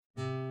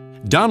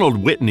Donald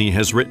Whitney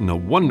has written a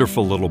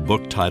wonderful little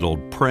book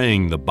titled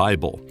Praying the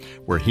Bible,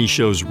 where he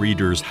shows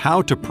readers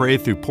how to pray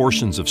through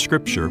portions of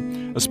Scripture,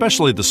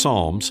 especially the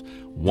Psalms,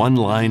 one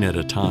line at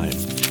a time.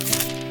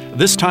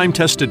 This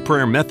time-tested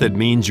prayer method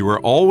means you are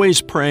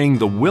always praying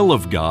the will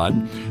of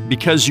God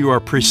because you are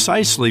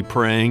precisely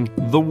praying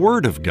the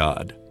Word of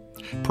God.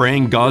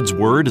 Praying God's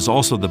Word is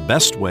also the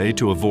best way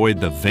to avoid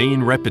the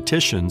vain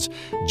repetitions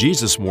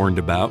Jesus warned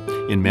about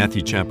in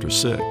Matthew chapter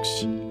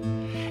 6.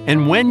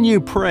 And when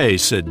you pray,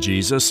 said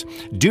Jesus,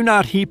 do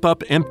not heap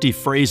up empty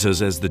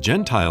phrases as the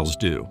Gentiles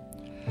do,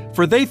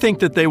 for they think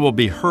that they will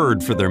be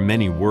heard for their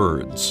many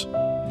words.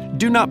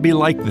 Do not be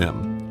like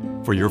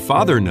them, for your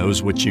Father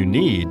knows what you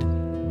need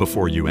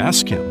before you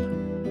ask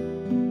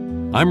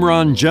Him. I'm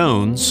Ron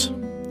Jones,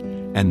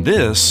 and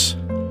this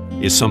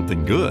is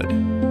Something Good.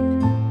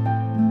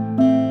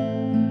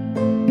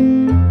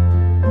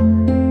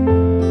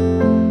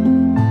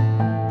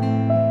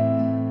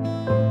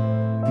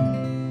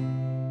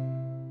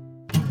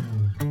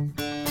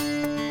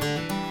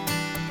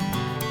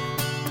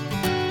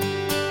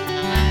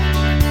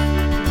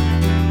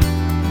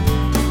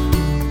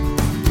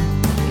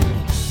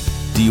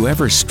 Do you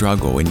ever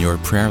struggle in your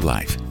prayer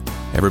life?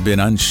 Ever been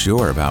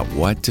unsure about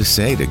what to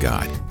say to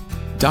God?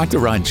 Dr.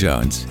 Ron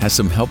Jones has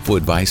some helpful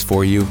advice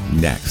for you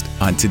next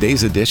on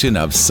today's edition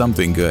of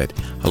Something Good.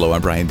 Hello,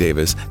 I'm Brian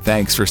Davis.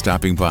 Thanks for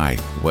stopping by.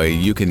 Well,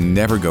 you can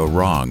never go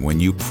wrong when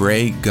you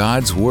pray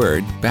God's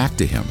Word back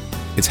to Him.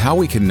 It's how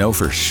we can know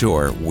for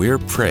sure we're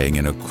praying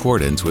in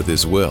accordance with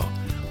His will.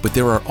 But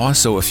there are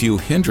also a few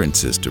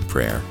hindrances to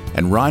prayer,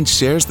 and Ron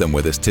shares them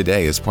with us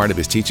today as part of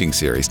his teaching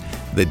series,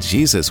 The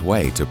Jesus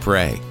Way to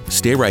Pray.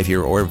 Stay right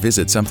here or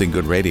visit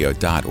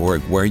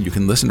somethinggoodradio.org, where you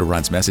can listen to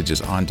Ron's messages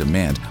on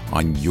demand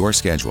on your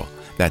schedule.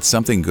 That's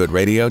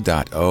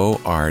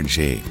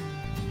somethinggoodradio.org.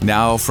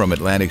 Now from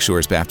Atlantic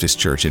Shores Baptist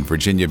Church in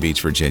Virginia Beach,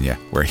 Virginia,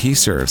 where he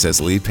serves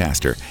as lead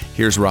pastor,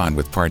 here's Ron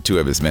with part 2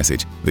 of his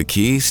message, The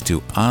Keys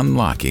to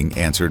Unlocking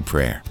Answered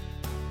Prayer.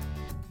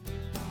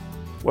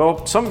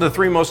 Well, some of the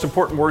 3 most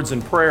important words in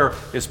prayer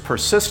is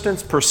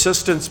persistence,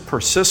 persistence,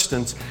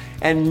 persistence,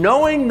 and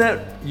knowing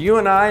that you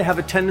and I have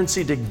a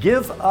tendency to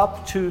give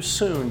up too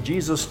soon.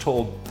 Jesus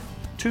told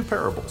 2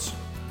 parables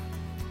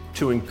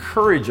to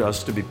encourage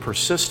us to be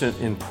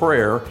persistent in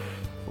prayer.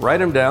 Write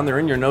them down, they're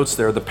in your notes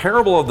there. The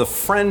parable of the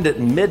friend at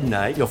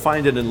midnight, you'll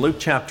find it in Luke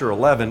chapter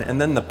 11, and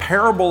then the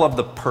parable of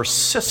the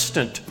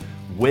persistent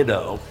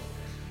widow.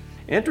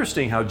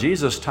 Interesting how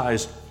Jesus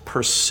ties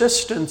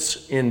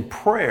persistence in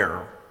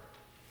prayer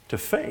to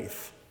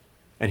faith.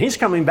 And He's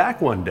coming back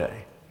one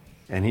day,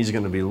 and He's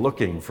going to be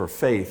looking for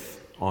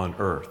faith on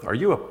earth. Are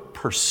you a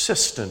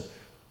persistent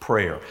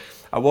prayer?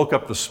 I woke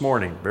up this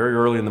morning, very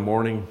early in the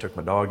morning, took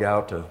my dog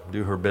out to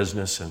do her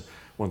business, and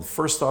one of the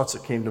first thoughts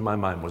that came to my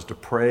mind was to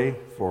pray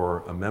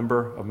for a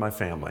member of my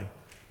family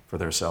for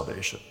their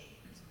salvation,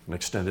 an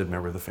extended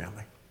member of the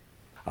family.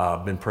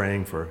 I've been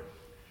praying for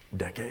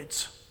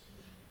decades.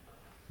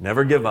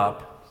 Never give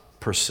up,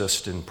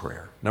 persist in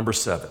prayer. Number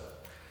 7.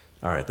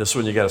 All right, this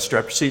one you got to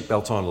strap your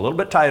seatbelts on a little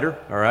bit tighter,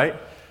 all right?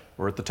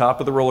 We're at the top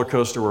of the roller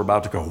coaster. We're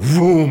about to go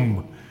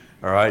boom,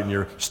 all right? And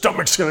your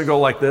stomach's going to go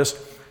like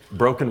this.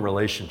 Broken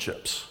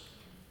relationships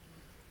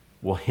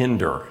will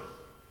hinder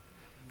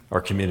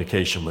our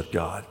communication with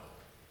God.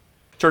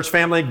 Church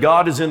family,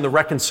 God is in the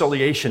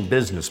reconciliation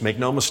business. Make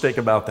no mistake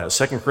about that.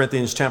 2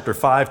 Corinthians chapter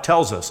 5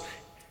 tells us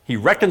He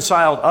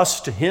reconciled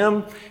us to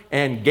Him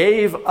and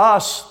gave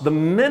us the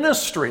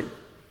ministry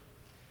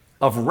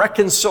of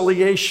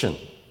reconciliation.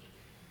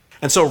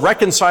 And so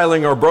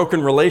reconciling our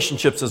broken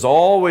relationships has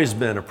always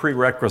been a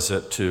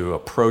prerequisite to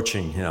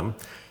approaching Him.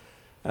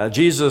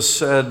 Jesus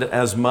said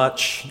as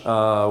much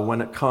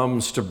when it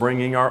comes to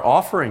bringing our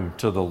offering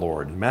to the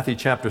Lord. In Matthew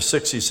chapter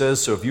 6, He says,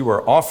 so if you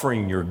are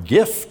offering your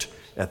gift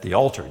at the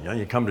altar,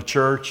 you come to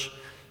church,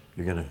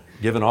 you're going to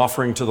give an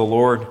offering to the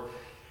Lord,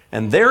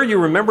 and there you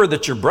remember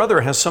that your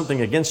brother has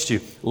something against you.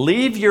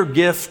 Leave your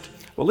gift,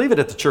 well, leave it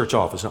at the church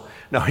office.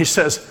 No, He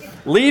says,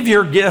 leave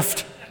your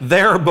gift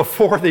there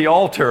before the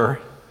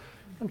altar.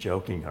 I'm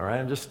joking, all right?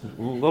 I'm just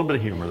a little bit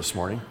of humor this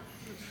morning.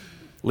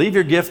 Leave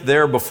your gift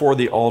there before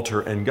the altar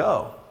and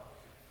go.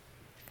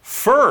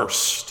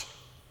 First,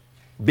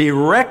 be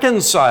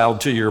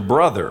reconciled to your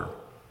brother,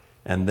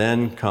 and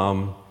then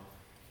come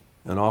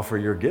and offer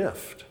your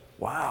gift.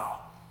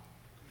 Wow.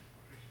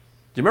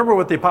 Do you remember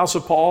what the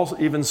Apostle Paul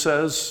even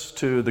says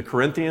to the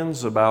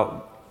Corinthians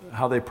about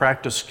how they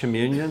practiced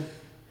communion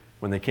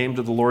when they came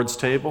to the Lord's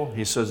table?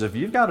 He says, if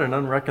you've got an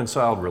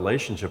unreconciled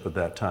relationship at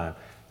that time,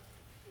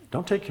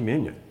 don't take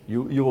communion.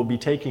 You will be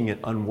taking it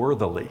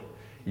unworthily.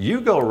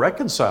 You go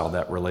reconcile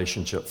that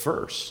relationship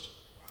first,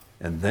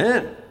 and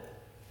then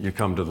you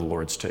come to the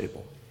Lord's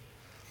table.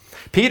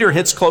 Peter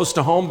hits close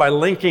to home by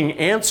linking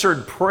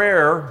answered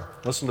prayer,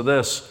 listen to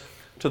this,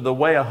 to the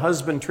way a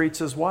husband treats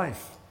his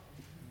wife.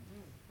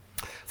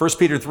 1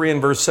 Peter 3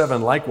 and verse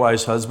 7,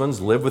 likewise, husbands,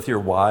 live with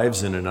your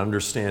wives in an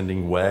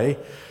understanding way,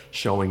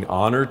 showing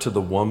honor to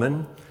the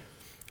woman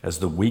as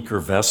the weaker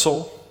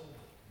vessel,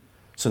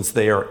 since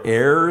they are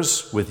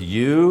heirs with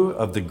you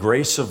of the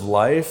grace of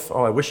life.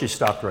 Oh, I wish he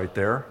stopped right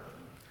there.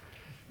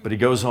 But he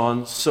goes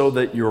on, so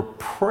that your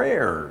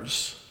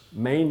prayers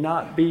may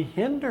not be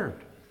hindered.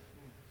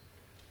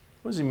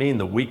 What does he mean,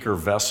 the weaker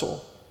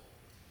vessel?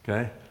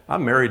 Okay?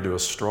 I'm married to a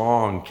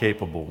strong,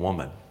 capable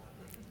woman.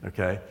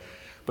 Okay?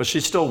 But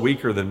she's still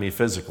weaker than me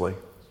physically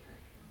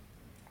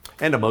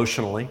and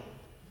emotionally.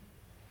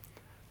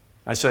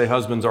 I say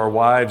husbands, our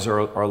wives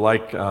are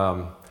like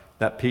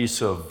that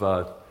piece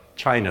of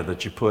china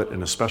that you put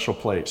in a special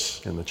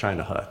place in the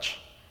china hutch.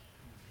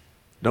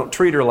 Don't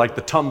treat her like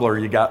the tumbler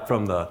you got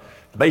from the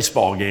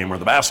baseball game or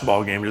the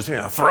basketball game. Just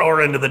throw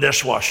her into the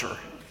dishwasher.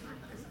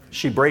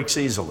 She breaks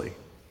easily.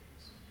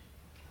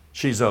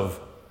 She's of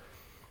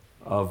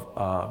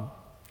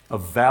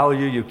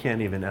value you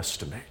can't even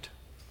estimate.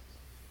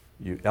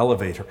 You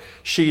elevate her.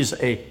 She's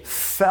a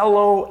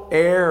fellow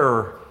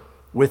heir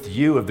with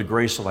you of the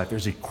grace of life.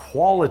 There's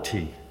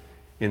equality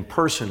in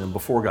person and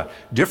before God.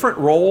 Different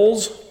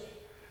roles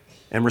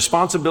and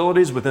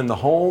responsibilities within the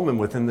home and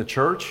within the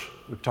church.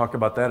 We'll talk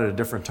about that at a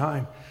different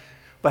time.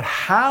 But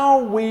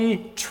how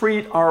we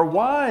treat our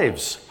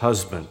wives,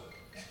 husband,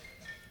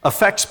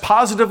 affects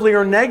positively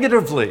or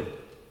negatively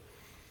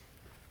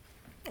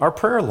our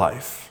prayer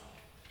life.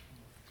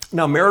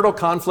 Now, marital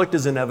conflict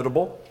is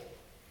inevitable.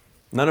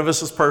 None of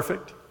us is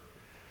perfect.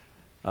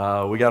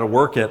 We got to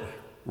work at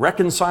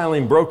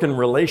reconciling broken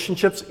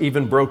relationships,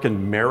 even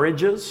broken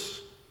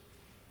marriages.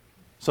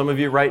 Some of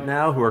you right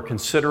now who are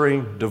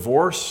considering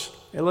divorce,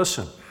 hey,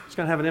 listen, it's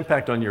going to have an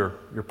impact on your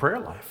prayer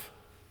life.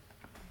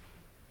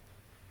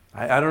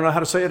 I don't know how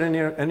to say it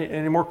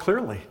any more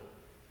clearly.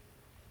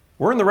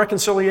 We're in the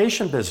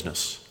reconciliation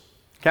business.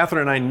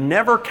 Catherine and I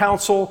never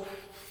counsel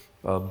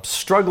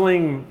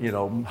struggling,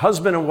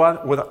 husband and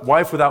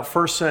wife without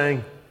first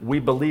saying, we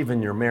believe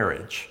in your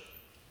marriage.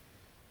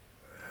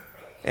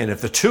 And if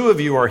the two of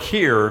you are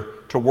here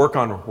to work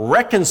on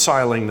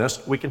reconciling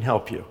this, we can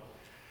help you.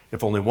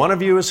 If only one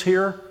of you is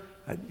here,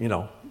 it's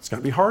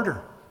going to be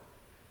harder.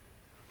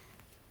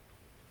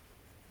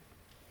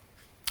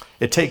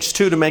 It takes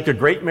two to make a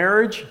great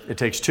marriage. It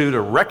takes two to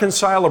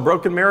reconcile a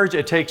broken marriage.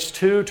 It takes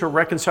two to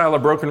reconcile a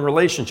broken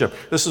relationship.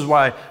 This is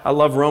why I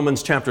love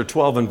Romans chapter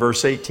 12 and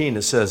verse 18.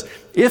 It says,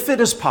 if it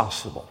is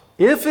possible,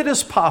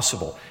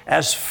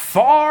 as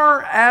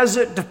far as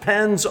it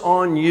depends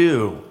on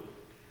you,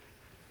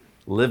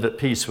 live at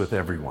peace with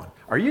everyone.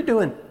 Are you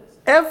doing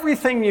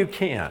everything you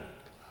can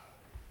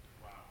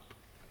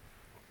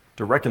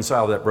to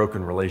reconcile that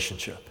broken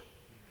relationship?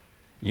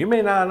 You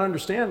may not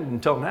understand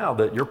until now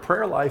that your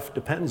prayer life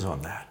depends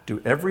on that. Do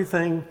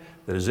everything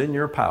that is in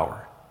your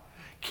power.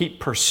 Keep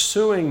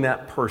pursuing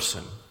that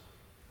person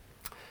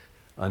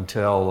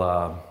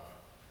until,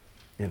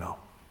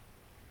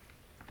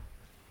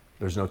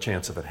 there's no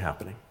chance of it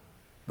happening.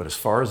 But as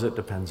far as it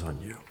depends on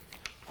you.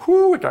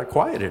 Whew, it got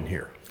quiet in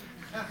here.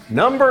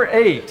 Number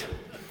 8,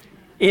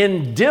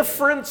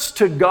 indifference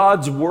to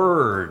God's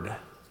word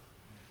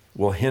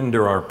will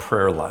hinder our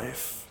prayer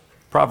life.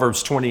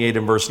 Proverbs 28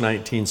 and verse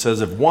 19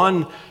 says, if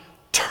one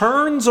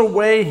turns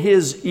away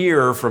his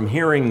ear from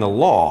hearing the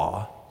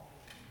law,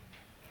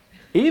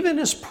 even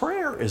his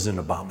prayer is an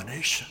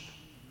abomination.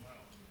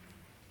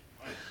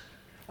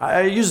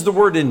 I use the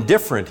word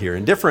indifferent here.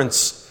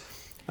 Indifference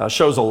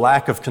shows a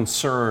lack of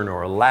concern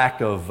or a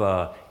lack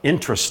of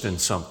interest in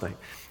something.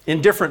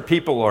 Indifferent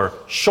people are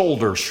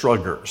shoulder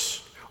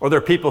shruggers, or they're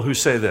people who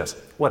say this,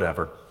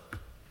 whatever.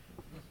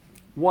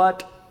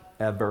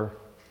 Whatever.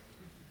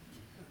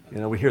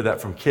 We hear that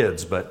from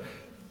kids, but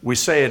we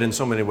say it in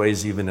so many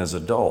ways even as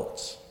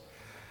adults.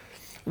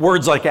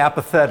 Words like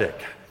apathetic,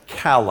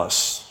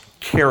 callous,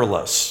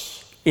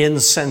 careless,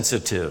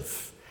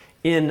 insensitive,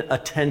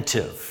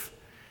 inattentive,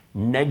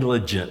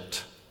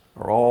 negligent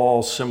are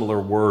all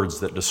similar words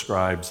that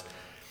describes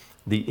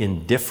the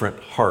indifferent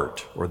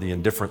heart or the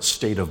indifferent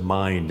state of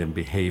mind and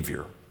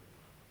behavior.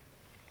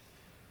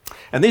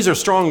 And these are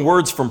strong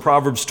words from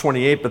Proverbs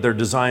 28, but they're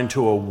designed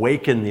to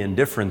awaken the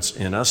indifference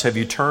in us. Have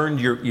you turned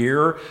your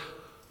ear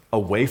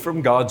away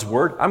from God's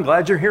word? I'm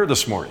glad you're here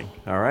this morning,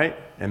 all right?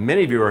 And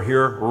many of you are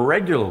here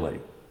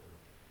regularly.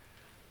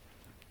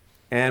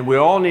 And we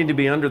all need to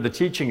be under the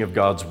teaching of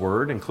God's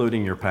word,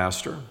 including your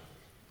pastor,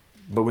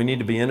 but we need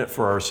to be in it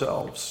for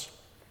ourselves.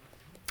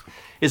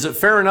 Is it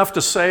fair enough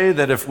to say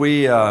that if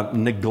we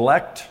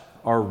neglect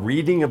our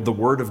reading of the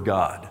word of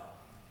God,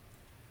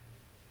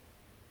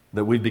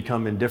 that we've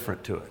become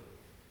indifferent to it?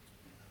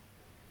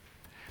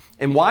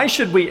 And why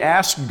should we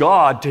ask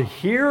God to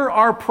hear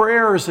our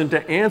prayers and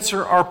to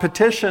answer our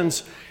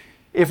petitions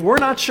if we're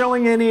not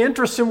showing any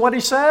interest in what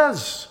he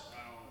says?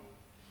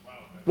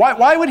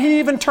 Why would he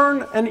even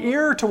turn an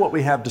ear to what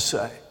we have to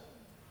say?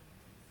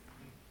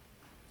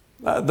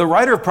 The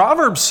writer of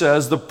Proverbs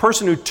says the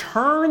person who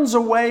turns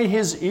away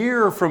his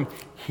ear from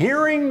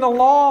hearing the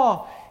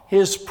law,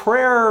 his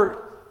prayer,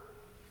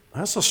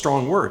 that's a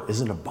strong word, is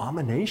an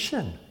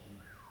abomination.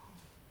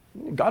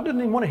 God doesn't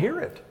even want to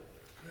hear it.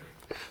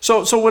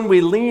 So when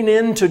we lean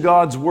into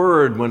God's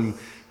word, when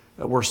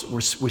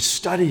we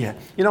study it,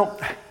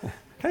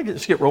 Can I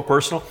just get real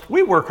personal?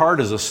 We work hard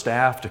as a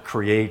staff to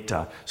create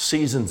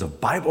seasons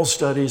of Bible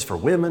studies for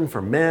women, for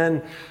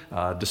men,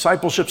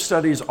 discipleship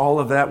studies, all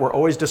of that. We're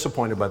always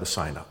disappointed by the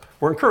sign up.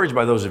 We're encouraged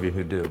by those of you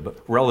who do, but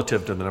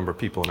relative to the number of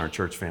people in our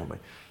church family,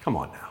 come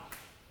on now.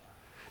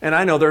 And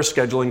I know there are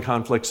scheduling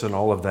conflicts and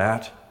all of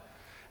that,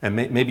 and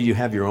maybe you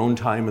have your own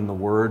time in the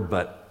Word,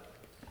 but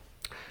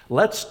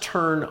let's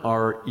turn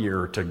our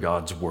ear to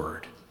God's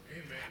Word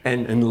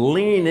and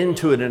lean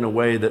into it in a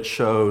way that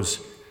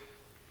shows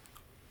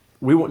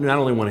we not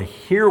only want to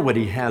hear what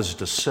He has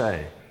to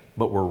say,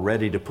 but we're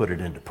ready to put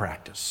it into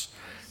practice.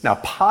 Now,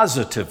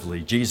 positively,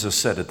 Jesus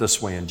said it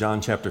this way in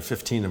John chapter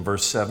 15 and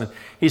verse 7.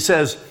 He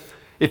says,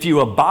 if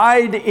you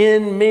abide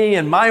in me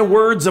and my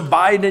words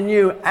abide in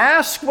you,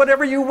 ask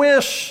whatever you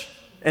wish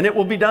and it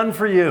will be done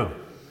for you.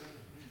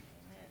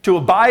 To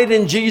abide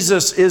in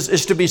Jesus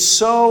is to be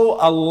so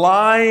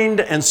aligned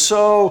and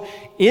so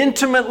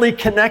intimately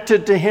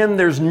connected to Him.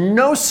 There's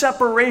no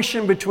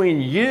separation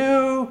between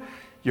you,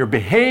 your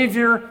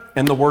behavior,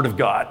 and the Word of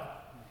God.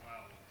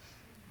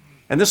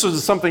 And this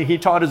was something He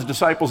taught His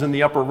disciples in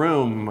the upper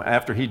room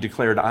after He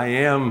declared, I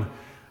am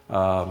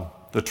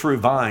the true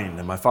vine,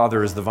 and my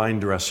Father is the vine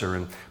dresser.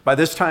 And by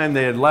this time,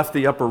 they had left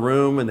the upper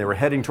room, and they were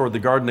heading toward the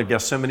Garden of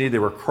Gethsemane. They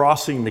were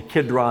crossing the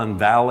Kidron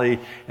Valley,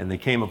 and they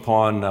came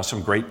upon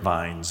some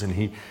grapevines. And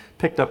He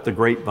picked up the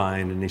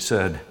grapevine, and He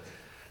said,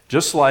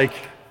 just like,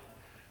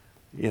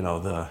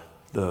 the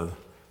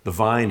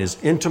vine is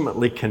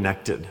intimately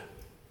connected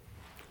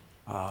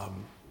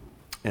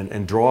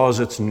and draws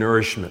its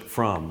nourishment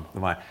from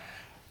the vine.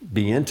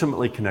 Be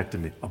intimately connected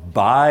to me.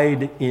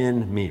 Abide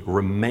in me.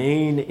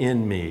 Remain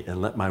in me,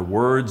 and let my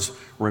words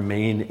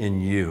remain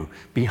in you.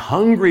 Be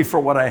hungry for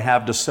what I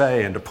have to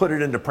say and to put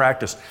it into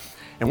practice.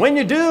 And when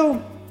you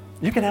do,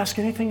 you can ask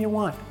anything you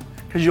want,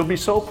 because you'll be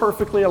so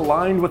perfectly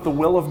aligned with the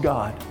will of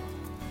God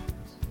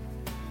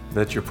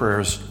that your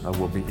prayers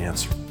will be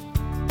answered.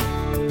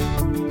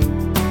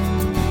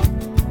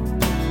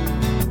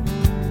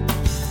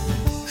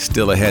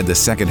 Still ahead, the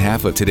second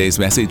half of today's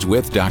message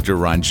with Dr.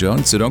 Ron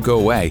Jones, so don't go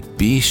away.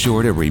 Be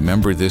sure to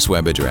remember this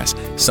web address,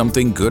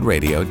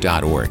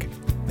 somethinggoodradio.org.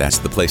 That's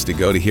the place to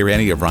go to hear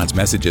any of Ron's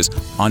messages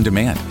on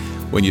demand.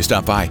 When you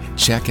stop by,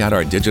 check out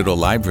our digital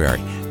library,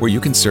 where you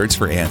can search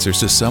for answers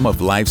to some of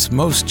life's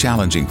most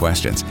challenging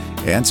questions.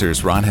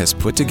 Answers Ron has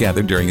put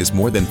together during his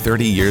more than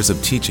 30 years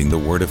of teaching the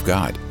Word of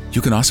God.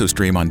 You can also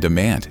stream on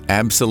demand,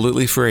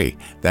 absolutely free.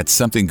 That's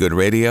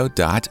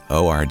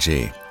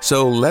somethinggoodradio.org.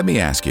 So let me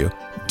ask you,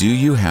 do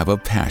you have a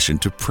passion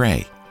to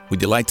pray?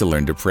 Would you like to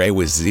learn to pray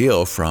with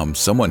zeal from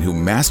someone who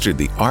mastered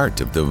the art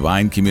of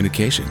divine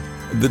communication?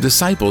 The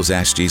disciples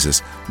asked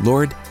Jesus,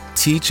 Lord,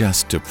 teach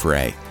us to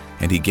pray.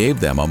 And He gave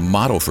them a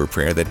model for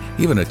prayer that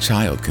even a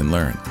child can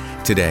learn.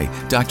 Today,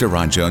 Dr.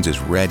 Ron Jones is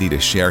ready to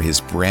share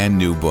his brand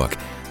new book,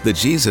 The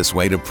Jesus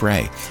Way to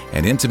Pray,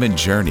 an intimate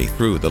journey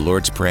through the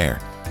Lord's Prayer.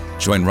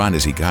 Join Ron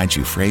as he guides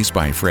you phrase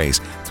by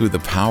phrase through the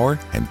power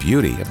and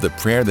beauty of the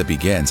prayer that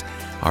begins,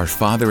 Our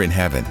Father in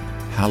heaven,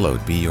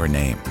 hallowed be your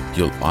name.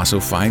 You'll also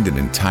find an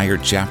entire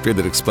chapter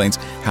that explains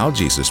how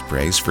Jesus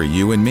prays for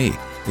you and me,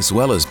 as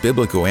well as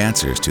biblical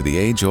answers to the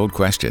age-old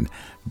question,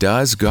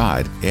 does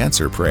God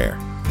answer prayer?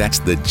 That's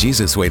The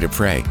Jesus Way to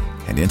Pray,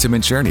 an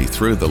intimate journey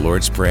through the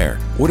Lord's Prayer.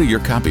 Order your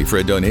copy for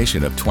a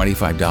donation of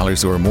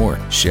 $25 or more.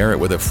 Share it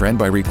with a friend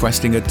by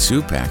requesting a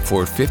 2-pack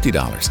for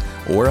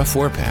 $50 or a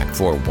 4-pack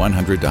for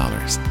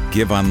 $100.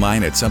 Give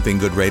online at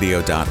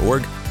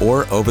somethinggoodradio.org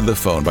or over the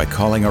phone by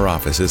calling our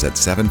offices at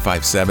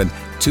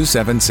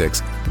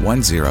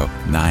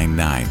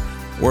 757-276-1099.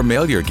 Or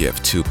mail your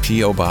gift to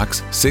P.O.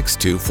 Box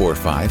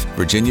 6245,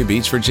 Virginia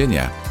Beach,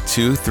 Virginia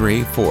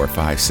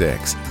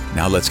 23456.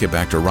 Now let's get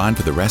back to Ron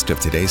for the rest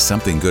of today's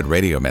Something Good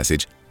radio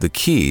message, the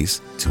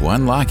keys to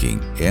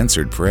unlocking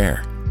answered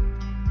prayer.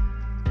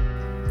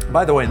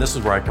 By the way, and this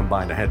is where I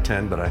combined. I had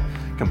 10, but I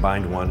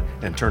combined one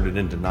and turned it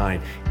into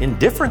 9.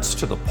 Indifference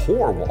to the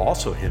poor will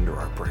also hinder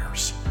our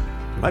prayers.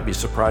 You might be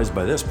surprised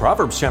by this.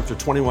 Proverbs chapter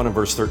 21 and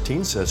verse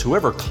 13 says,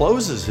 whoever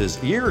closes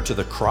his ear to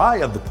the cry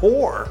of the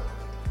poor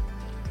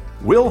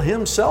will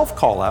himself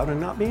call out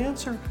and not be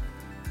answered.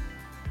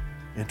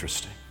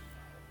 Interesting.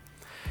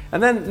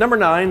 And then number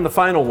 9, the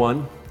final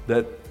one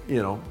that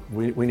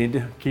we need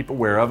to keep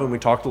aware of, and we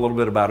talked a little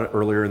bit about it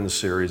earlier in the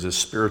series, is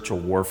spiritual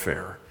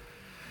warfare.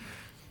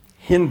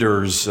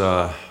 Hinders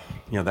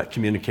that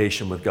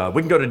communication with God.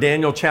 We can go to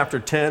Daniel chapter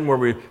 10, where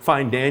we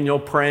find Daniel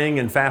praying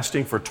and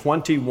fasting for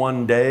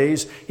 21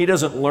 days. He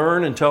doesn't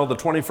learn until the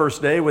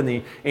 21st day when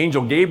the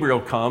angel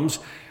Gabriel comes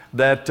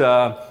that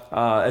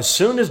as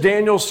soon as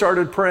Daniel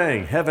started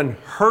praying, heaven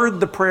heard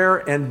the prayer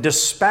and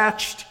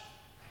dispatched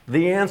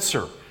the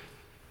answer.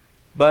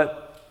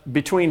 But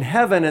between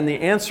heaven and the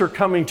answer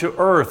coming to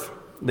earth,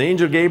 the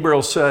angel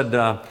Gabriel said,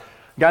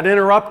 got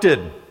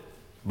interrupted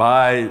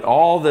by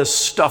all this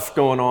stuff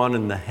going on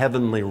in the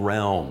heavenly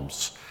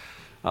realms.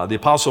 The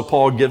Apostle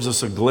Paul gives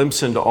us a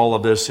glimpse into all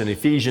of this in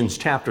Ephesians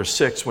chapter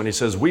 6 when he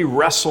says, we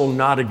wrestle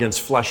not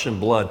against flesh and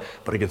blood,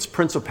 but against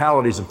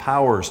principalities and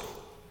powers,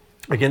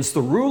 against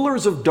the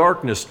rulers of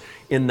darkness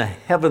in the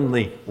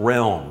heavenly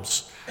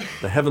realms.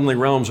 The heavenly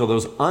realms are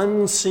those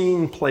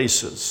unseen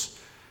places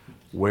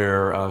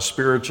where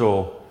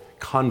spiritual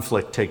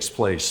conflict takes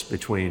place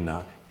between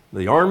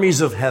the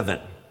armies of heaven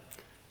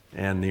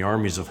and the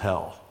armies of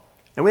hell.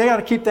 And we got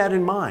to keep that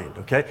in mind,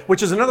 okay?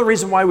 Which is another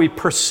reason why we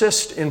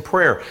persist in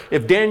prayer.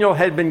 If Daniel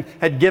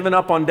had given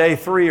up on day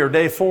 3 or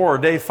day 4 or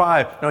day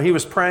 5, no, he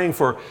was praying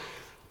for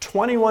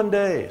 21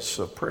 days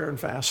of prayer and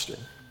fasting.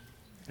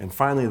 And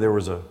finally there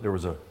was a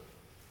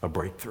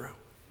breakthrough.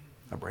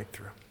 A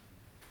breakthrough.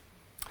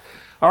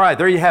 All right,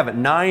 there you have it.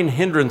 9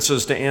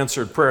 hindrances to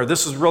answered prayer.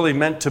 This is really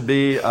meant to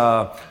be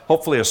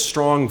hopefully a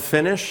strong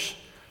finish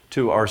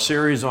to our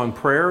series on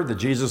prayer, the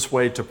Jesus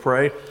way to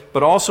pray,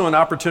 but also an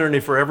opportunity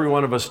for every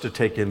one of us to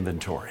take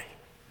inventory.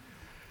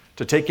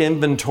 To take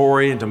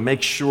inventory and to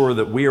make sure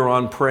that we are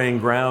on praying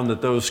ground, that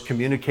those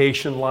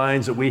communication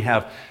lines that we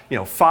have,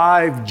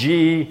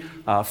 5G,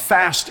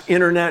 fast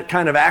internet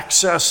kind of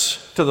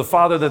access to the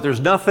Father, that there's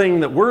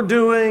nothing that we're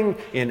doing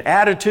in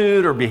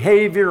attitude or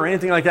behavior or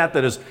anything like that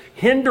that is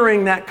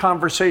hindering that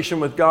conversation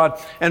with God.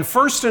 And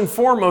first and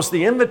foremost,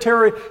 the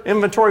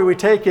inventory we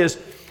take is,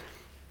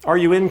 are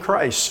you in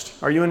Christ?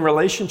 Are you in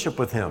relationship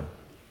with Him?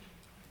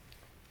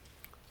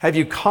 Have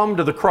you come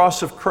to the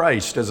cross of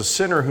Christ as a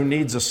sinner who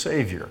needs a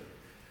Savior?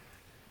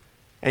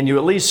 And you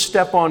at least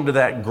step onto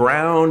that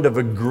ground of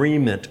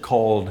agreement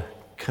called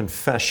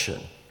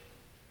confession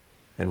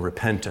and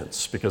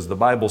repentance, because the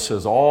Bible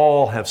says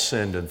all have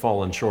sinned and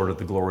fallen short of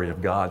the glory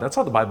of God. That's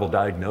how the Bible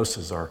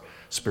diagnoses our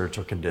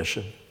spiritual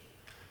condition.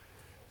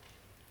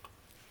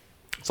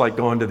 It's like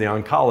going to the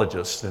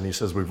oncologist and he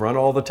says, we've run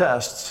all the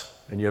tests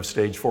and you have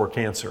stage 4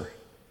 cancer.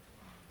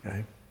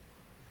 Okay?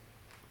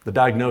 The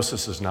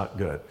diagnosis is not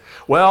good.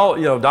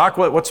 Well, doc,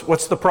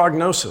 what's the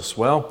prognosis?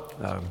 Well,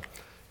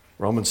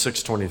 Romans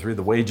 6:23,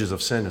 the wages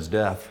of sin is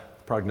death.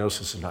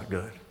 Prognosis is not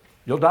good.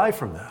 You'll die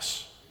from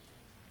this.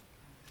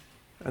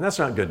 And that's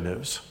not good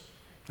news.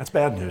 That's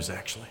bad news,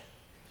 actually.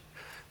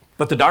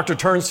 But the doctor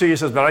turns to you and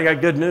says, but I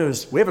got good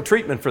news. We have a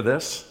treatment for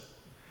this.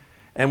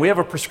 And we have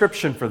a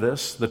prescription for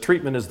this. The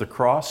treatment is the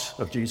cross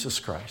of Jesus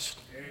Christ.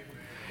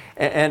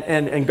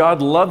 And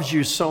God loves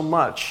you so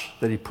much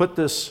that He put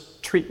this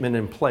treatment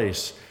in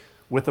place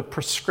with a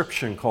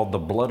prescription called the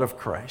blood of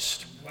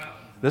Christ. Wow.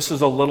 This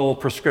is a little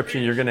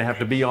prescription you're going to have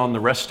to be on the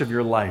rest of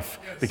your life,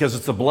 because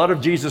it's the blood of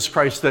Jesus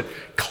Christ that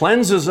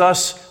cleanses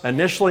us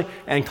initially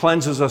and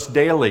cleanses us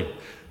daily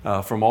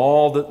from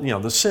all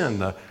the sin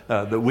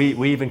that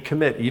we even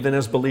commit, even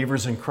as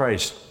believers in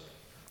Christ.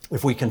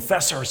 If we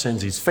confess our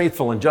sins, He's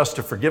faithful and just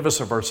to forgive us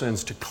of our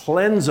sins, to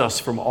cleanse us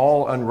from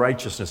all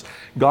unrighteousness.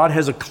 God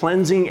has a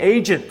cleansing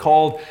agent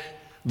called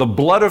the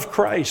blood of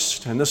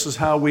Christ. And this is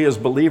how we as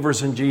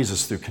believers in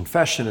Jesus, through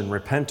confession and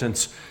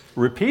repentance,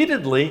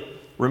 repeatedly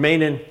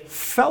remain in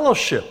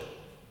fellowship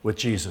with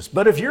Jesus.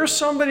 But if you're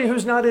somebody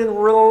who's not in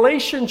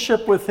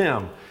relationship with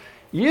Him,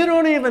 you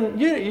don't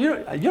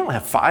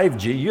have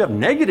 5G, you have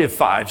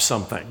 -5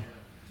 something.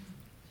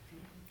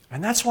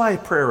 And that's why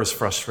prayer is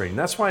frustrating.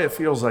 That's why it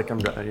feels like I'm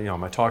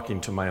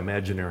talking to my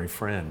imaginary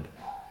friend.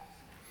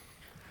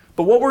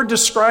 But what we're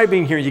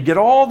describing here, you get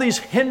all these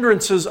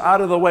hindrances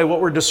out of the way. What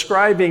we're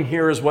describing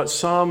here is what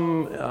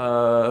some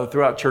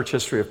throughout church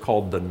history have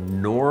called the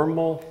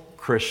normal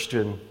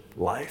Christian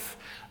life.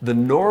 The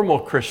normal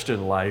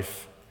Christian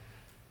life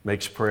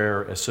makes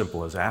prayer as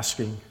simple as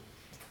asking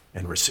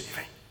and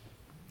receiving.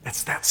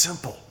 It's that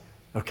simple,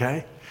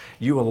 okay?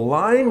 You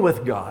align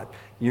with God.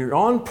 You're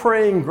on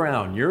praying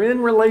ground. You're in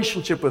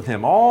relationship with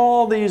Him.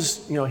 All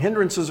these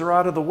hindrances are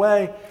out of the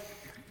way.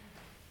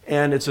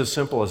 And it's as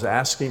simple as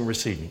asking,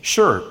 receiving.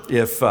 Sure,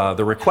 if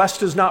the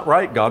request is not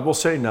right, God will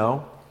say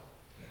no.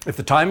 If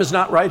the time is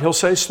not right, He'll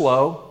say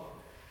slow.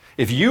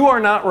 If you are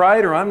not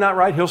right or I'm not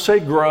right, He'll say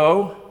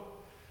grow.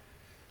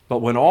 But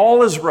when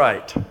all is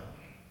right,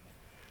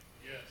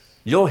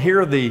 you'll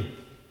hear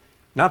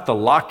not the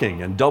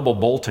locking and double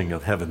bolting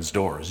of heaven's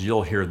doors.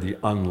 You'll hear the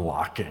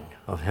unlocking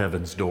of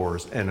heaven's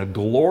doors and a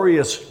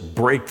glorious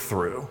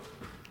breakthrough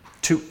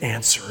to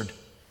answered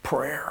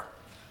prayer.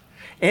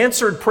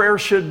 Answered prayer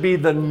should be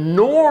the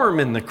norm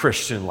in the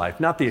Christian life,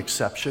 not the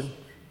exception.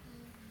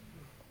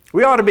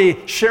 We ought to be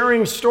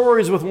sharing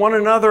stories with one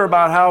another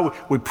about how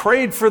we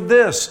prayed for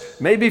this,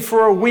 maybe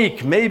for a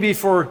week, maybe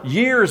for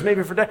years,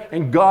 maybe for days,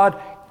 and God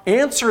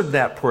answered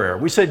that prayer.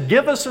 We said,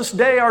 give us this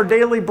day our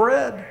daily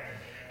bread.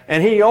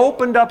 And He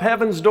opened up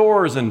heaven's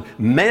doors and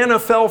manna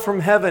fell from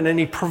heaven and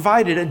He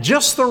provided at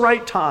just the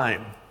right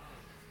time.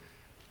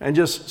 And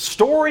just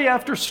story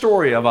after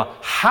story of a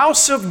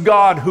house of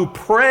God who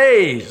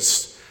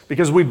prays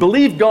because we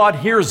believe God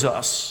hears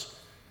us.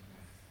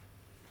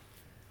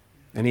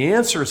 And He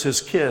answers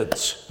His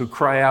kids who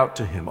cry out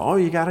to Him. Oh,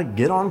 you got to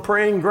get on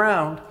praying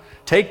ground.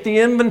 Take the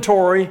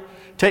inventory.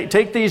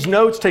 Take these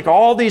notes, take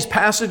all these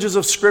passages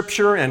of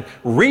Scripture and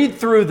read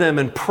through them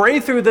and pray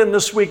through them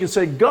this week and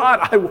say,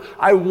 God,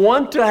 I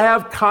want to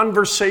have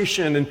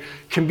conversation and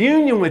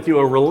communion with you,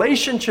 a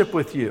relationship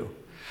with you.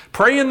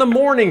 Pray in the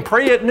morning,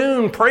 pray at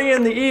noon, pray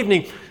in the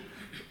evening.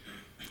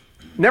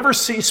 Never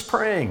cease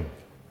praying.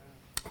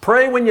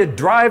 Pray when you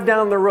drive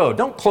down the road.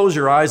 Don't close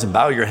your eyes and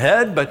bow your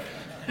head, but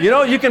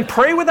You can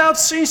pray without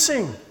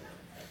ceasing.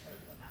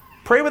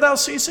 Pray without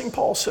ceasing,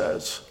 Paul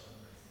says.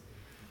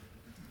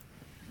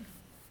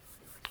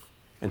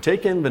 And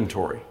take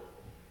inventory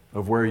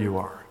of where you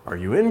are. Are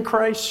you in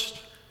Christ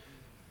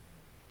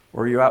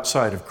or are you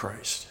outside of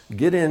Christ?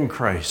 Get in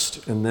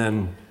Christ and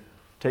then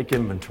take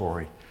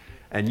inventory.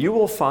 And you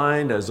will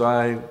find, as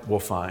I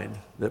will find,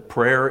 that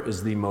prayer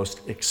is the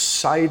most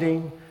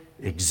exciting,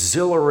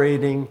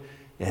 exhilarating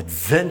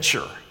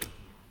adventure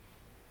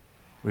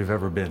we've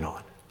ever been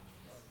on.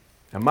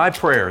 And my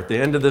prayer at the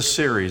end of this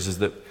series is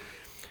that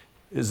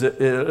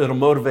it'll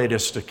motivate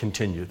us to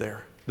continue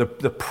there.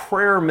 The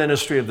prayer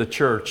ministry of the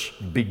church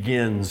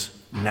begins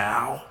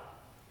now.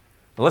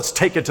 Let's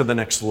take it to the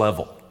next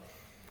level.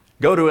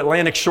 Go to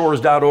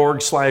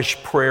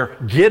atlanticshores.org/prayer.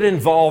 Get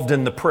involved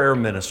in the prayer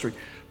ministry.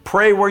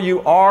 Pray where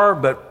you are,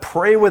 but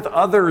pray with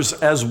others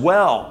as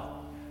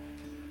well.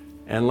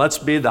 And let's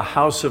be the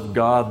house of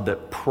God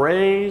that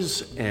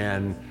prays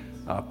and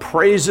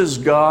praises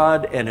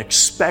God and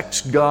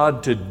expects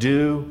God to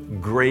do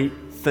great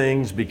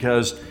things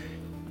because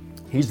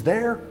He's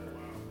there.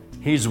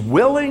 He's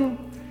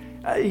willing.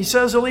 He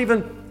says He'll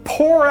even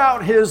pour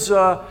out His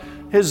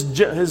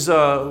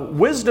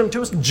wisdom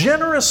to us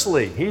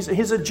generously.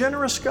 He's a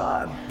generous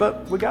God,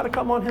 but we got to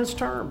come on His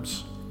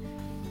terms.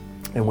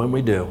 And when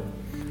we do,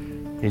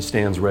 He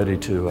stands ready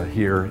to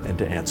hear and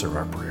to answer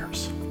our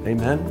prayers.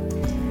 Amen.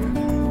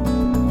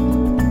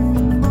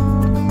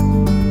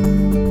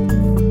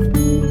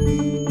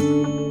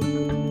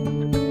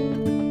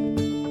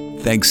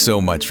 Thanks so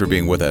much for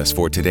being with us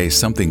for today's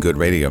Something Good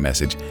radio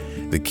message,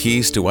 The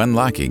Keys to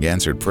Unlocking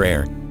Answered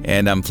Prayer.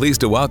 And I'm pleased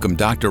to welcome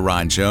Dr.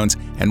 Ron Jones.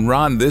 And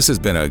Ron, this has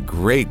been a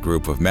great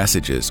group of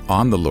messages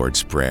on the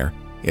Lord's Prayer,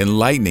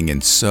 enlightening in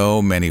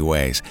so many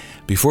ways.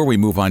 Before we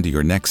move on to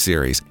your next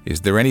series, is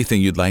there anything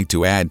you'd like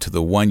to add to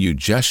the one you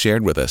just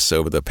shared with us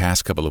over the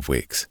past couple of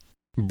weeks?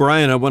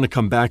 Brian, I want to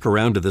come back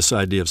around to this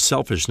idea of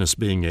selfishness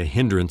being a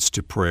hindrance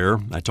to prayer.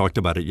 I talked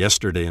about it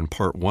yesterday in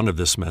part 1 of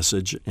this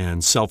message,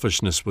 and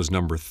selfishness was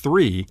number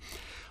 3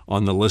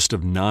 on the list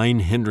of 9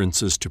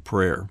 hindrances to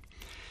prayer.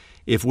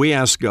 If we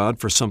ask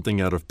God for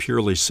something out of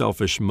purely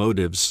selfish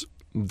motives,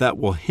 that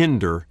will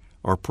hinder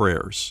our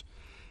prayers.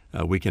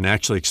 We can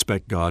actually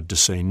expect God to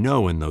say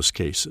no in those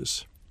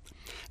cases.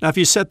 Now, if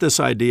you set this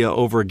idea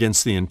over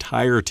against the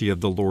entirety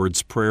of the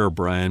Lord's Prayer,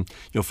 Brian,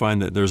 you'll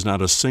find that there's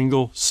not a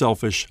single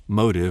selfish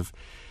motive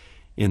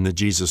in the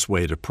Jesus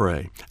way to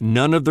pray.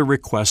 None of the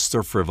requests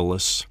are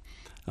frivolous.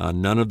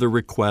 None of the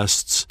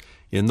requests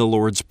in the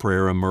Lord's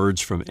Prayer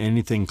emerge from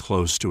anything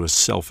close to a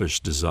selfish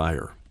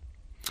desire.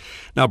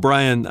 Now,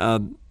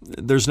 Brian,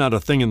 there's not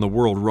a thing in the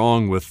world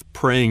wrong with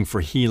praying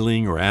for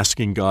healing or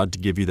asking God to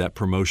give you that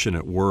promotion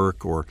at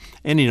work or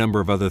any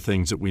number of other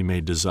things that we may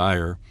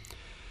desire.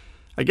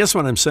 I guess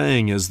what I'm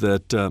saying is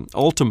that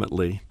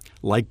ultimately,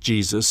 like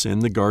Jesus in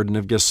the Garden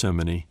of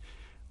Gethsemane,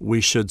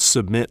 we should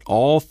submit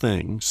all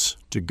things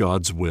to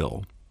God's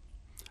will.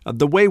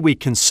 The way we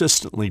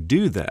consistently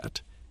do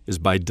that is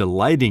by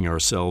delighting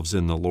ourselves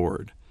in the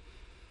Lord.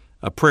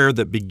 A prayer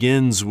that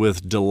begins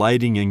with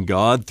delighting in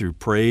God through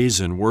praise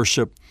and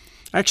worship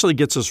actually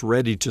gets us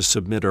ready to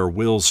submit our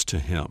wills to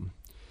Him.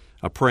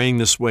 Praying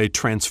this way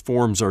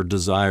transforms our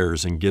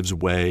desires and gives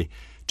way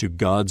to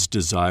God's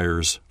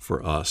desires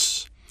for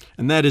us.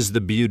 And that is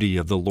the beauty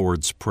of the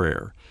Lord's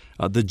Prayer,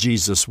 the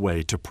Jesus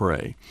way to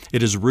pray.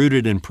 It is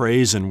rooted in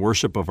praise and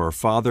worship of our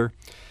Father,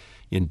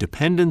 in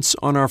dependence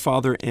on our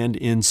Father, and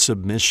in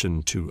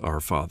submission to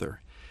our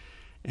Father.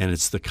 And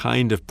it's the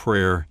kind of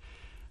prayer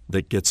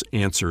that gets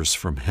answers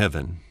from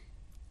heaven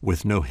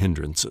with no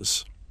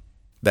hindrances.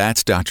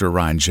 That's Dr.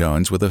 Ron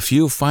Jones with a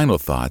few final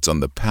thoughts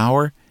on the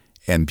power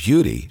and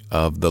beauty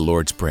of the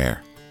Lord's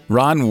Prayer.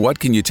 Ron, what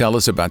can you tell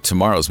us about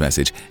tomorrow's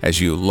message as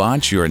you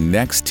launch your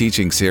next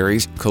teaching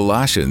series,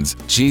 Colossians,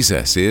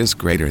 Jesus is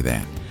Greater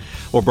Than?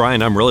 Well,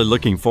 Brian, I'm really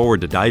looking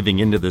forward to diving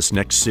into this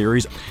next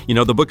series. You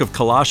know, the book of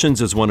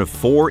Colossians is one of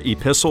 4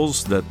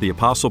 epistles that the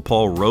Apostle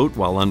Paul wrote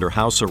while under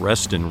house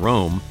arrest in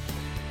Rome.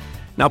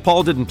 Now,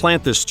 Paul didn't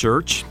plant this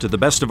church. To the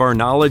best of our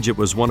knowledge, it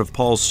was one of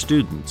Paul's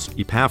students,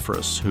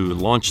 Epaphras, who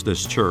launched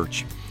this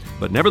church.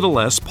 But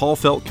nevertheless, Paul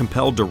felt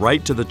compelled to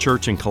write to the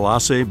church in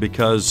Colossae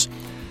because,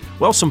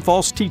 well, some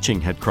false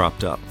teaching had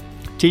cropped up,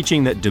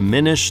 teaching that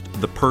diminished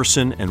the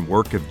person and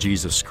work of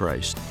Jesus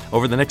Christ.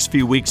 Over the next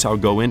few weeks, I'll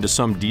go into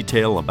some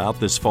detail about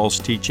this false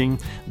teaching,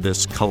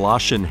 this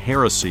Colossian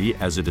heresy,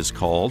 as it is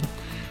called,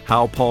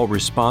 how Paul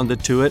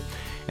responded to it,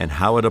 and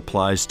how it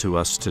applies to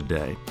us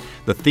today.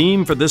 The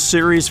theme for this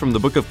series from the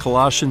book of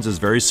Colossians is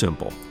very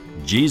simple.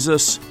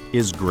 Jesus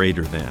is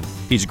greater than.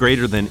 He's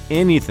greater than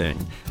anything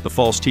the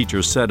false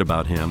teachers said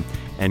about Him,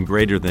 and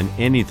greater than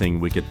anything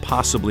we could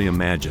possibly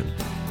imagine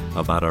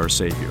about our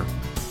Savior.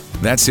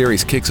 That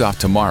series kicks off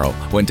tomorrow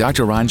when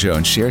Dr. Ron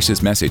Jones shares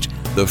his message,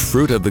 The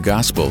Fruit of the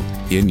Gospel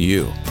in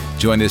You.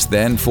 Join us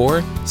then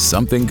for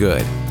Something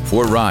Good.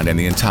 For Ron and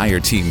the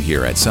entire team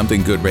here at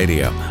Something Good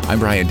Radio, I'm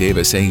Brian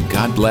Davis saying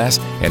God bless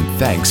and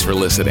thanks for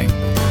listening.